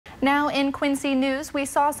Now in Quincy news, we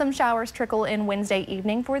saw some showers trickle in Wednesday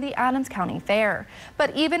evening for the Adams County Fair.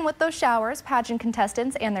 But even with those showers, pageant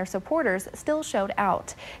contestants and their supporters still showed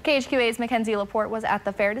out. KHQA's Mackenzie Laporte was at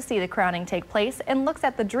the fair to see the crowning take place and looks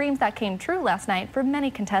at the dreams that came true last night for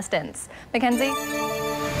many contestants. Mackenzie?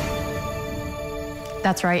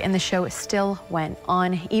 That's right, and the show still went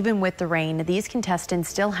on. Even with the rain, these contestants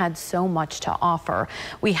still had so much to offer.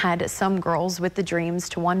 We had some girls with the dreams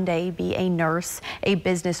to one day be a nurse, a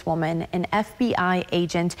businesswoman, an FBI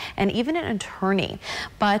agent, and even an attorney.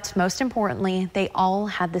 But most importantly, they all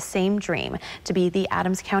had the same dream, to be the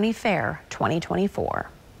Adams County Fair 2024.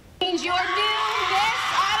 Your new Miss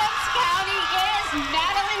Adams County is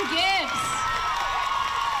Madeline Gibbs.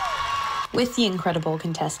 With the incredible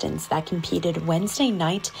contestants that competed Wednesday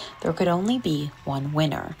night, there could only be one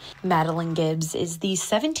winner. Madeline Gibbs is the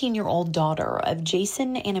 17-year-old daughter of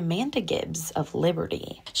Jason and Amanda Gibbs of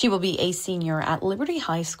Liberty. She will be a senior at Liberty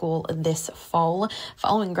High School this fall.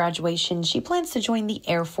 Following graduation, she plans to join the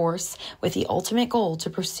Air Force with the ultimate goal to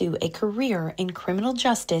pursue a career in criminal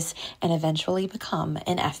justice and eventually become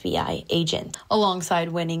an FBI agent. Alongside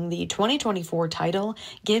winning the 2024 title,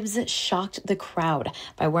 Gibbs shocked the crowd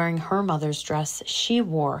by wearing her mother's dress she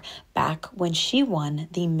wore back when she won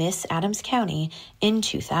the Miss Adams County in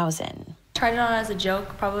 2000. Tried it on as a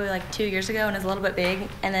joke probably like 2 years ago and it's a little bit big,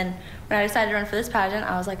 and then when I decided to run for this pageant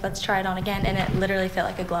I was like, let's try it on again, and it literally fit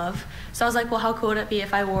like a glove. So I was like, well, how cool would it be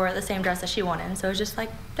if I wore the same dress that she won in? So it was just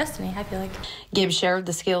like destiny, I feel like. Gibbs shared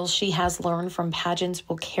the skills she has learned from pageants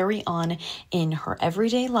will carry on in her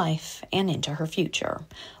everyday life and into her future.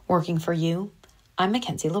 Working for you, I'm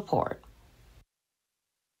Mackenzie Laporte.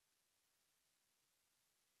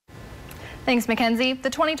 Thanks, Mackenzie. The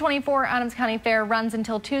 2024 Adams County Fair runs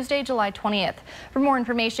until Tuesday, July 20th. For more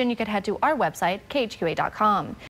information, you could head to our website, khqa.com.